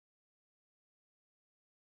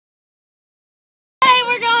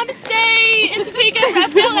state in Topeka for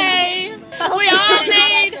FBLA. We all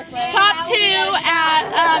made top 2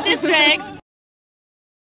 at districts.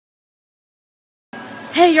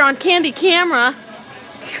 Hey, you're on Candy camera.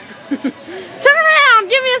 Turn around,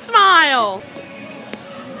 give me a smile.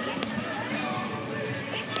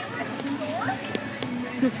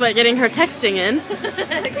 This way, getting her texting in.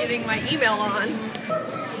 Getting my email on.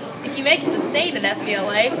 If you make it to state at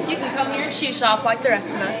FBLA, you can come here and shoe shop like the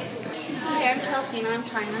rest of us. Hey, I'm Kelsey and I'm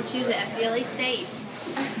trying to choose at FBLA State.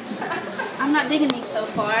 I'm not digging these so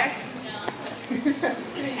far.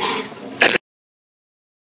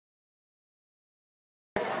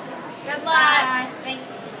 Good luck. Thanks.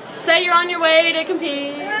 Say you're on your way to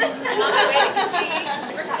compete. On my way to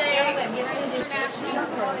compete for state.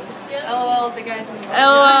 LOL with the guys in the LOL.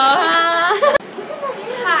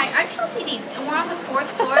 Hi, I'm Chelsea Deeds, and we're on the 4th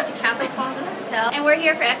floor of the Capitol Plaza Hotel, and we're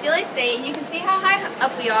here for FBLA State, and you can see how high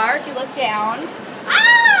up we are if you look down.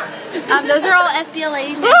 Those are all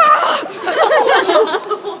FBLA.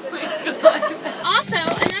 Also,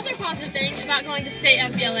 another positive thing about going to state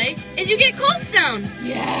FBLA is you get Cold Stone.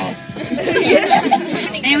 Yes.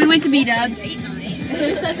 And we went to B-Dubs.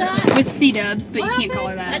 Who said that? With C-Dubs, but you can't call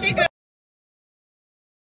her that.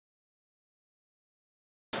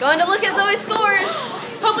 Going to look at Zoe's scores.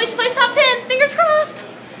 Hopefully she plays top 10. Fingers crossed.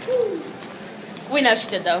 We know she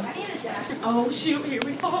did though. Oh shoot, here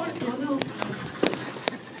we are. Oh no.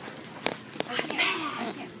 I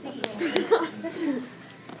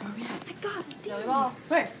got it. Zoe Ball.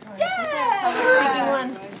 Where? Yeah.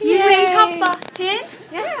 You ranked top 10?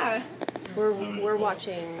 Yeah. We're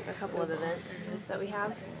watching a couple of events that we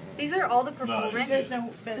have. These are all the performance.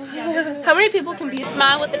 How many people can be?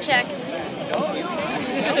 Smile with the check.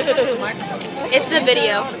 It's a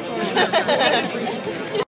video.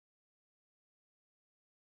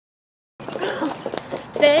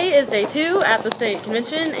 Today is day 2 at the state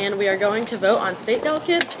convention, and we are going to vote on state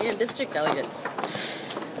delegates and district delegates.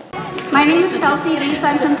 My name is Kelsey Deeds.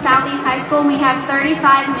 I'm from Southeast High School, and we have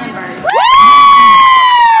 35 members.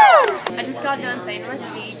 I just got done saying my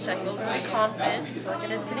speech. I feel really confident. I feel like I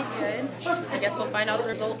did pretty good. I guess we'll find out the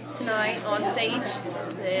results tonight on stage.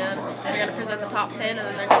 And we're going to present the top 10, and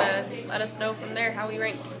then they're going to let us know from there how we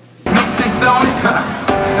ranked. Make sense, don't it?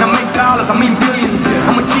 I make dollars, I mean billions.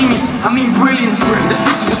 I'm a genius, I mean brilliance. The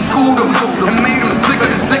streets of school them and made them slicker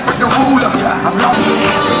than slick with the ruler. I'm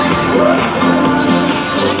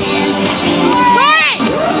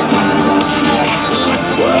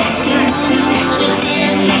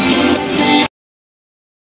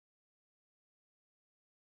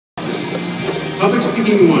Public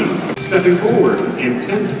Speaking 1, stepping forward in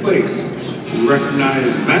 10th place, we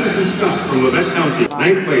recognize Madison Scott from Levette County.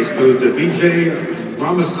 9th place goes to Vijay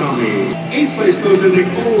Ramasamy. 8th place goes to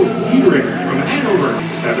Nicole Diedrich from Hanover.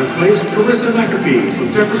 7th place, Carissa McAfee from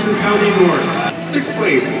Jefferson County North. 6th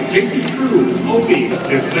place, JC True, Opie.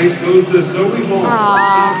 5th place goes to Zoe Ball from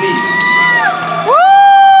Southeast.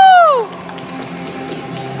 Woo!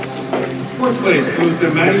 4th place goes to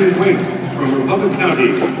Maddie Waite from Republic County.